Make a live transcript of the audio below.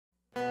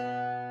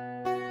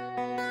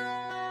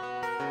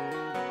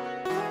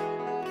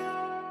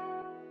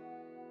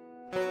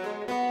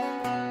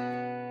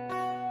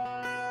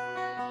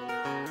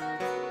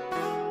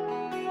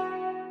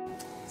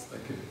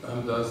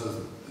does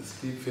is this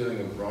deep feeling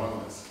of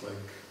wrongness, like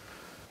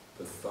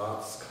the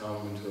thoughts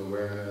come into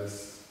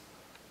awareness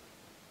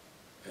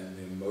and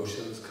the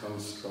emotions come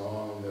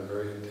strong and they're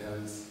very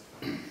intense,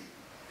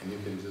 and you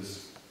can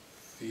just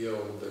feel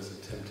there's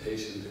a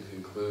temptation to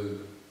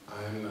conclude,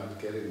 I'm not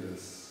getting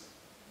this.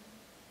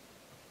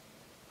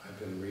 I've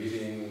been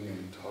reading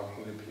and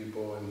talking to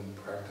people and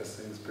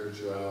practicing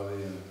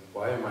spirituality, and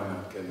why am I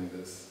not getting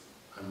this?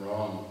 I'm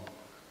wrong.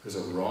 There's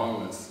a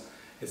wrongness.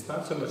 It's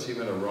not so much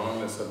even a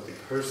wrongness of the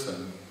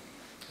person,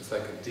 it's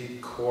like a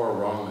deep core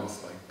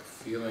wrongness, like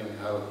feeling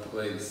out of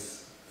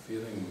place,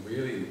 feeling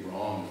really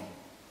wrong.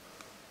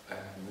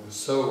 I'm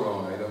so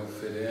wrong, I don't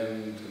fit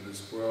into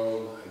this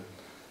world,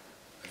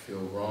 I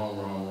feel wrong,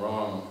 wrong,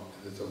 wrong.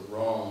 It's a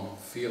wrong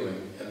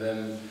feeling. And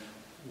then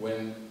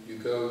when you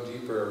go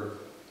deeper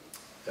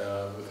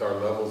with our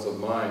levels of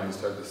mind, you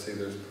start to see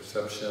there's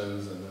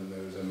perceptions, and then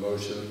there's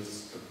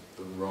emotions,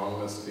 the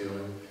wrongness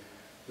feeling.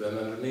 Then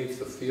underneath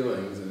the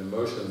feelings and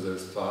emotions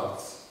there's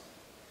thoughts,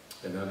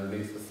 and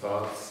underneath the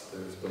thoughts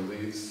there's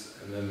beliefs,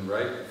 and then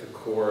right at the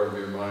core of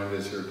your mind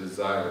is your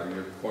desire,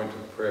 your point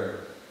of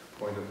prayer,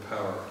 point of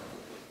power,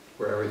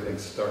 where everything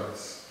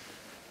starts.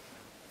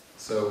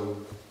 So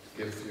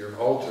if your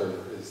altar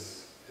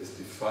is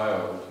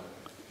defiled,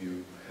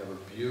 you have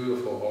a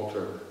beautiful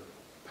altar,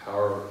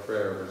 power of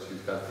prayer, but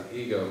you've got the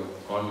ego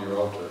on your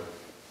altar,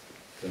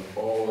 then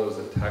all those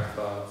attack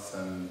thoughts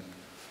and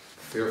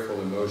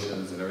fearful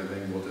emotions and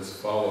everything will just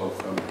follow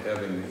from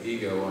having the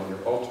ego on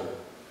your altar.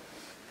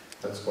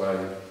 That's why,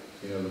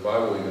 the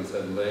Bible even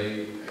said,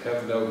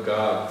 have no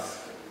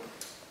gods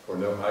or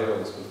no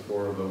idols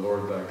before the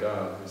Lord thy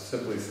God. It's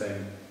simply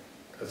saying,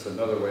 that's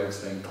another way of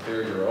saying,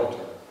 clear your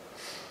altar.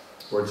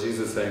 Or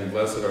Jesus saying,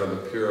 blessed are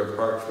the pure of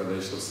heart, for they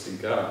shall see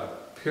God.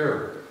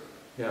 Pure.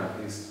 Yeah,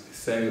 he's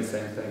saying the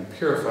same thing.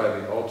 Purify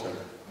the altar.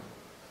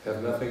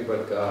 Have nothing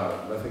but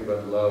God, nothing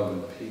but love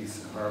and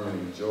peace and harmony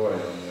and joy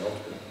on the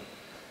altar.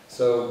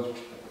 So,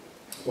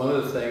 one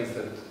of the things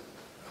that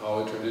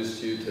I'll introduce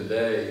to you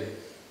today,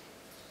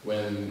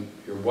 when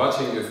you're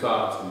watching your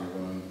thoughts and you're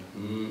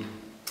going,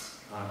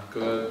 not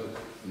good,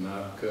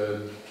 not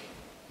good,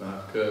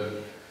 not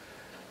good,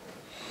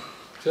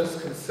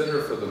 just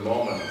consider for the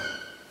moment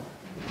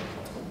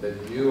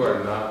that you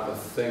are not the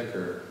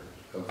thinker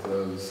of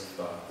those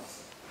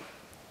thoughts.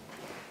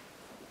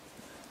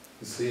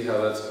 You see how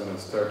that's going to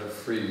start to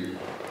free you.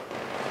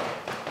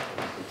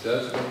 The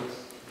judgment,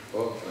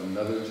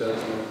 another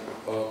judgment,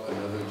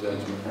 another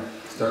judgment.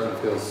 Start to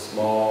feel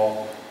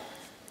small.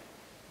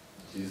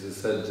 Jesus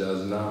said,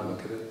 judge not,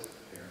 look at it.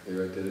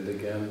 Here I did it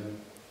again,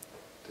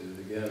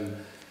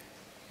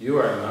 You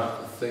are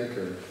not the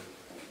thinker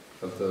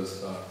of those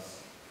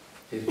thoughts.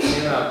 It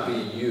cannot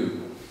be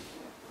you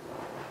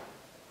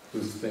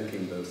who's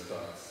thinking those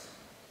thoughts.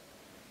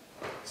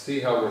 See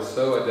how we're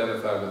so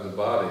identified with the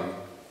body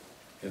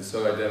and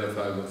so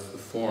identified with the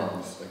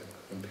forms. Like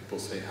when people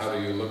say, how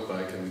do you look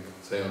like? And we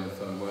say on the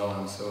phone, well,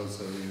 I'm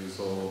so-and-so years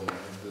old, and I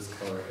have this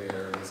color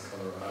hair, and this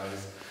color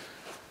eyes.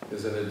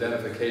 There's an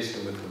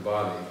identification with the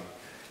body,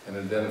 an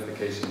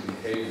identification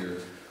behavior.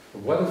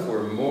 But what if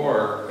we're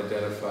more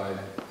identified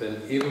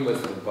than even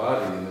with the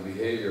body and the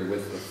behavior,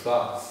 with the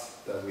thoughts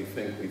that we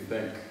think we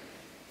think?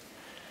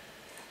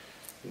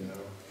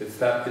 It's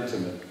that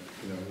intimate.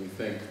 We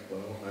think,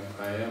 well,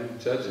 I am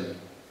judging.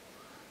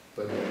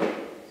 But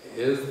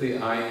is the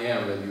I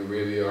am that you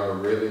really are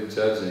really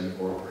judging,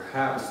 or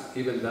perhaps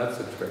even that's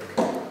a trick,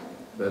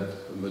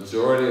 that the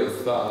majority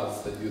of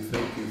thoughts that you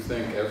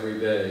think every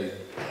day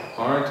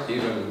aren't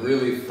even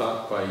really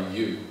thought by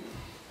you.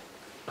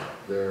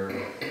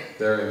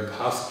 They're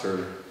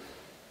impostor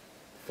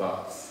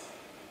thoughts.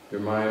 Your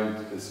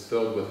mind is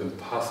filled with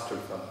impostor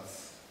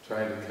thoughts,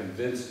 trying to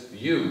convince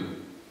you,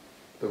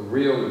 the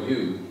real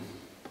you,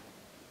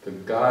 the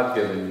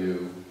God-given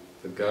you,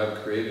 the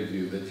God-created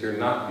you, that you're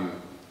not you.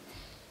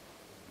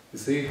 You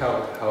see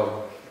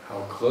how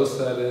close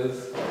that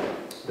is?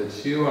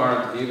 That you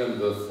aren't even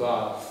the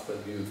thoughts that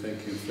you think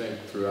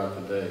throughout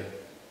the day.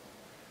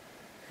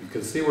 You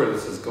can see where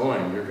this is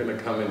going. You're going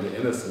to come into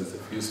innocence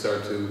if you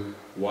start to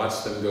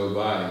watch them go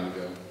by and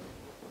you go,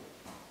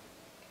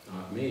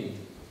 not me.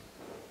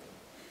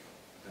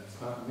 That's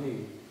not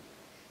me.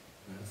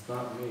 That's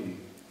not me.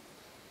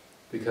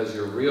 Because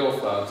your real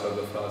thoughts are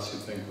the thoughts you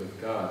think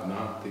with God,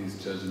 not these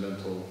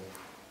judgmental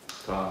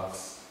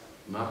thoughts,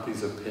 not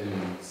these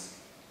opinions,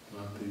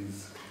 not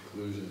these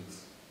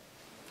conclusions.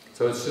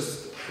 So it's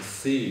just a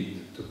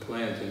seed to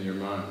plant in your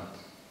mind.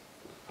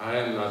 I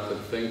am not the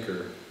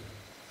thinker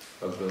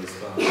of those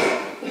thoughts.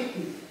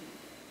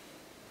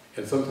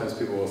 And sometimes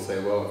people will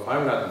say, well, if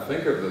I'm not the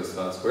thinker of those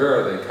thoughts, where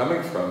are they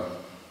coming from?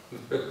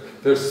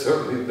 They're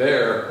certainly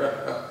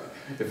there.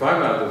 If I'm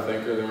not the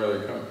thinker, then where are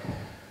they coming?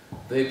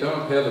 They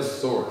don't have a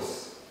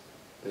source.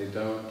 They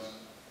don't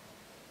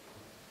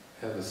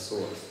have a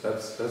source.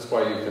 That's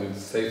why you can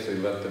safely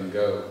let them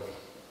go.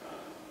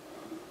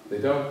 They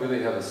don't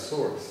really have a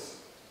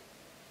source.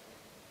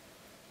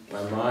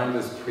 My mind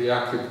is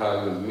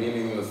preoccupied with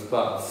meaningless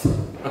thoughts.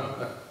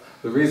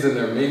 The reason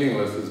they're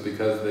meaningless is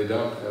because they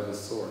don't have a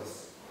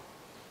source.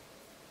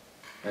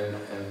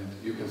 And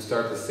you can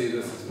start to see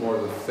this as more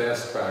of the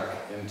fast track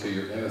into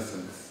your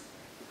innocence.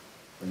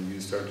 When you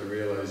start to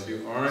realize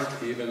you aren't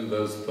even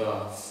those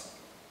thoughts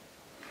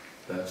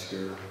that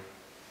you're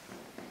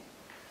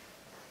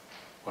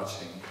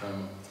watching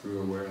come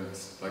through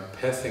awareness. Like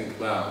passing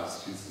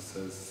clouds, Jesus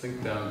says,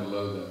 sink down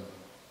below them.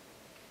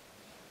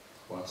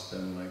 Watch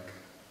them like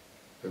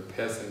they're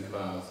passing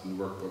clouds. In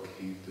the workbook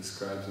he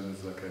describes them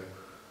as like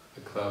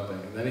a cloud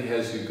bank. And then he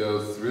has you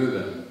go through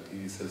them.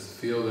 He says,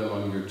 feel them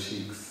on your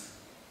cheeks.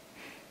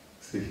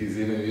 See, he's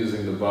even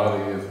using the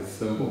body as a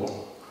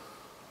symbol.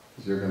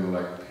 You're going to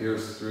like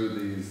pierce through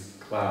these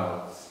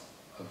clouds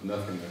of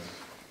nothingness.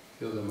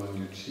 Feel them on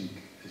your cheek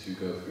as you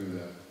go through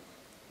them.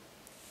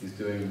 He's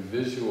doing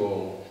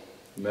visual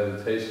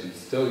meditation,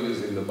 still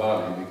using the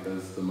body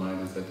because the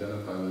mind is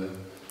identified with it,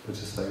 but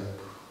just like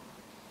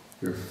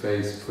your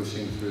face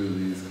pushing through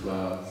these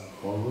clouds.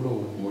 Oh, a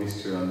little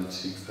moisture on the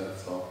cheeks,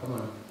 that's all. Come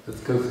on,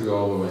 let's go through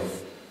all the way.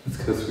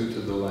 Let's go through to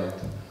the light.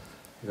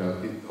 You know,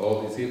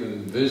 all these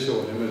even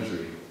visual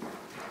imagery.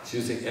 He's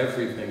using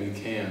everything he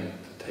can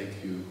to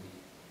take you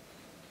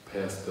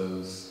past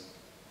those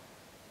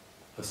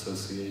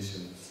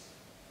associations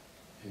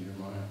in your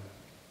mind.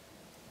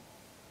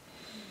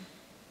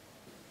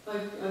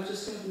 I've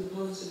just gotten the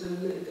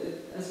positive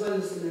and as well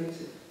as the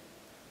negative.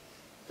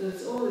 That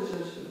it's all a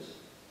judgment.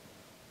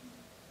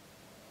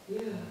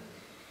 Yeah.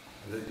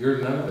 That you're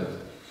none of it.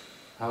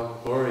 How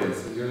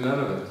glorious that you're none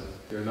of it.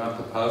 You're not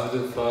the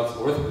positive thoughts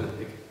or the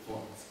negative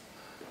ones.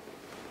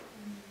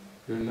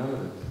 You're none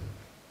of it.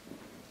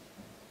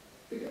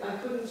 I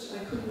couldn't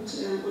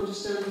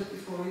understand it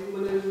before, even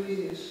when I was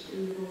reading it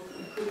in the book.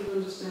 I couldn't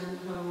understand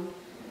how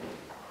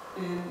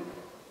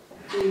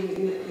being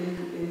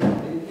in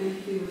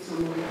empathy with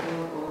somebody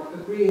or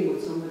agreeing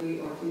with somebody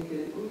or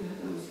thinking, oh yeah,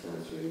 that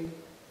was really,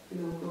 you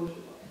know, good.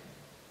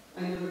 I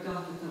never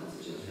got that was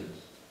a judgment.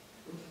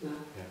 No.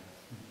 Yeah.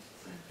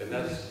 And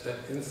that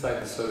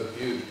insight is so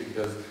huge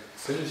because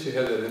as soon as you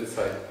have that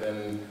insight,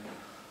 then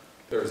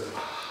there's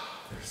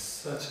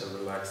such a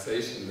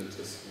relaxation that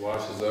just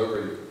washes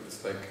over you.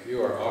 It's like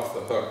you are off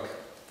the hook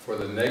for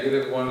the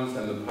negative ones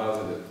and the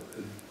positive.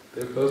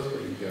 They're both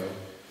where you go.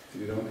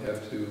 You don't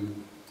have to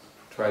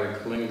try to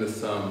cling to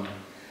some.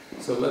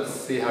 So let's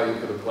see how you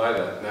could apply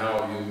that.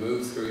 Now you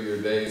move through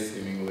your day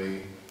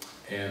seemingly,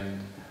 and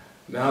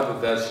now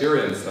that that's your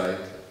insight,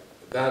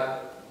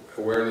 that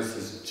awareness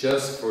is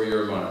just for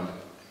your mind.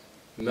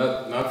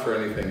 Not for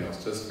anything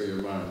else, just for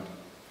your mind.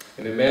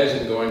 And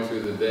imagine going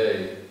through the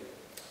day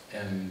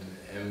and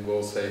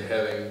we'll say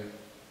having,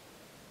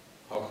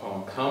 I'll call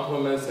them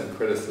compliments and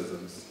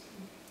criticisms.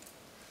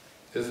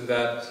 Isn't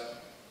that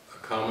a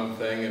common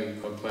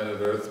thing on planet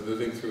Earth,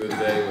 moving through a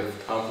day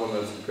with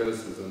compliments and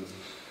criticisms?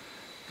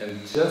 And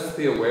just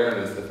the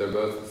awareness that they're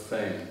both the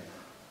same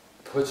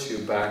puts you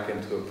back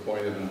into a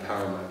point of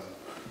empowerment.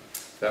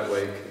 That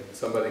way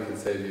somebody can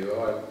say to you,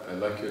 oh, I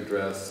like your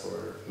dress,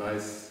 or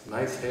nice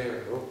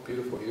hair, oh,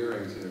 beautiful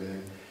earrings and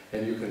everything.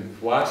 And you can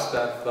watch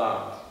that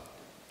thought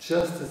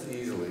just as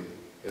easily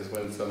as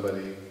when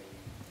somebody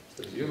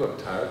says, you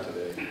look tired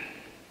today.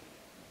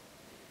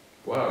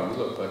 Wow, you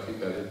look like you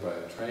got hit by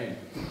a train.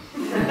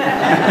 You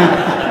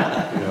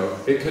know,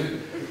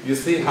 you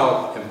see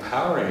how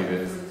empowering it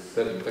is,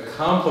 that the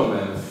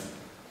compliments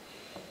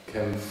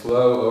can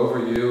flow over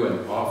you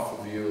and off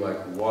of you like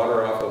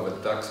water off of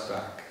a duck's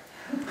back.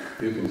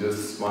 You can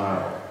just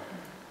smile.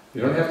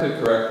 You don't have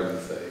to correct them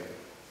and say,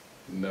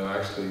 no,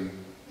 actually,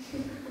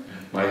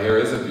 my hair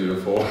isn't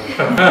beautiful.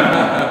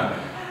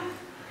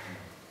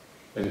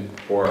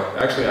 Or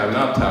actually, I'm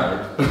not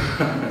tired.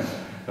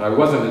 And I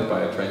wasn't hit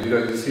by a train.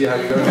 You see how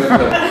you don't have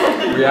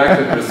to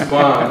react and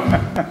respond.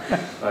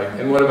 Like,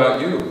 and what about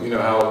you? You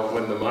know how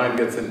when the mind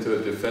gets into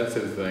a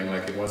defensive thing,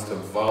 like it wants to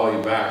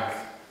volley back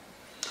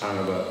kind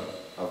of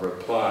a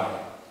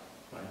reply,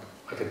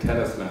 like a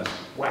tennis match,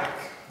 whack,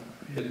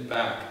 hit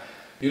back.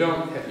 You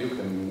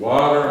can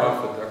water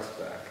off a duck's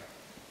back.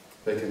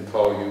 They can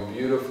call you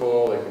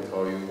beautiful, they can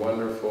call you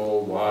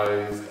wonderful,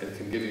 wise, and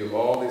can give you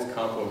all these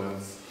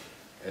compliments,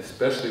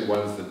 especially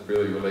ones that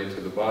really relate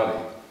to the body.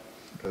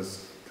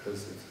 Because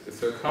if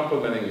they're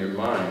complimenting your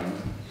mind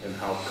and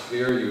how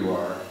clear you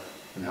are,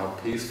 and how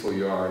peaceful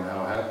you are, and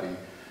how happy,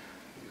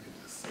 you can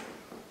just say,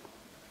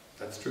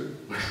 that's true.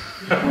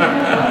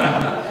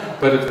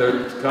 But if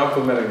they're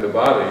complimenting the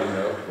body,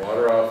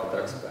 water off a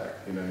duck's back.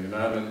 You're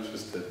not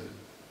interested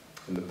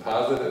in the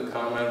positive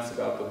comments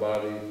about the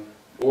body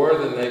or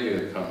the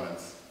negative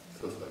comments.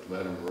 So it's like,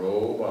 let them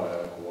roll by,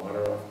 like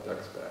water off a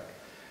duck's back.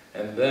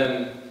 And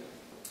then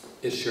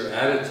it's your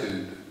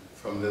attitude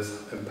from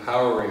this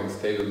empowering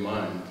state of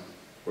mind,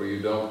 where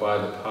you don't buy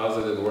the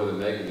positive or the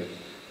negative.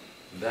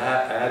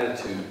 That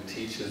attitude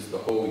teaches the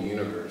whole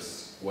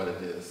universe what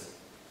it is.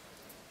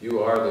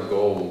 You are the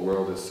goal the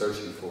world is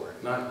searching for.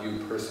 Not you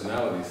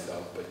personality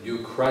self, but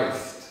you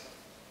Christ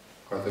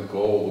are the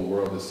goal the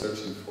world is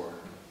searching for.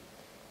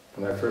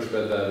 When I first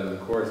read that in the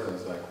Course, I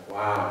was like,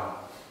 wow,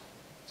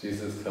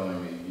 Jesus is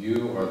telling me,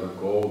 you are the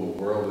goal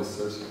the world is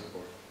searching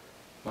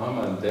for.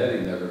 Mama and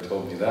Daddy never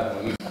told me that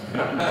one.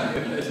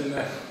 Imagine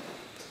that.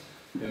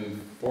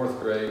 in 4th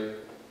grade,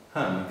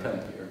 honey, come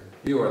here.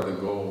 You are the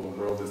goal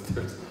the world is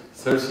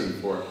searching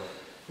for.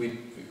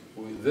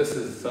 This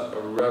is a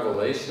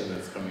revelation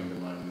that's coming to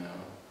mind now.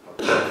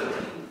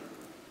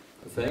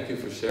 Thank you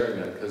for sharing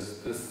that,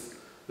 because this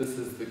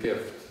is the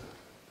gift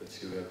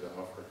that you have to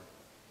offer.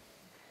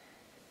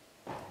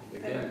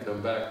 Again,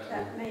 come back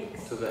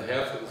to the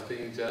half that was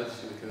being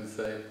judged. You can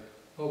say,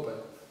 oh,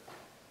 but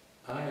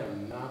I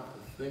am not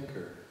the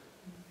thinker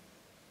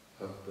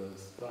of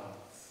those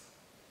thoughts.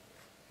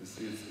 You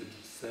see, it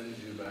sends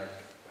you back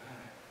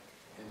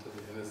into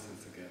the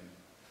innocence again.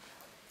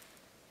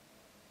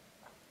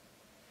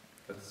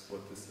 That's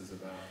what this is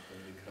about,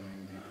 really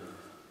coming deeper.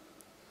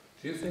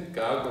 Do you think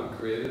God, when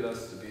created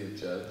us to be a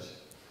judge,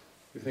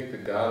 you think the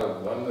God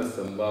of oneness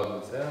and love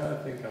would say, I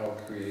think I'll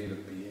create a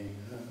being.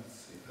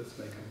 Let's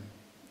make him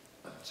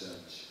a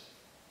judge.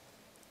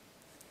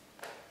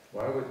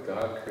 Why would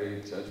God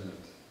create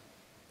judgment?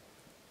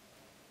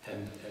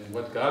 And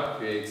what God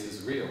creates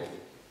is real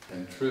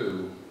and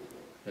true,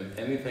 and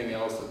anything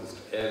else that is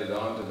added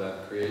on to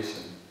that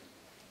creation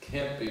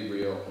can't be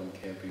real and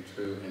can't be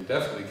true, and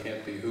definitely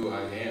can't be who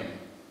I am.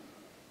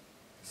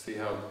 See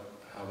how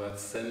that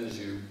sends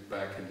you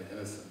back into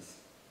innocence.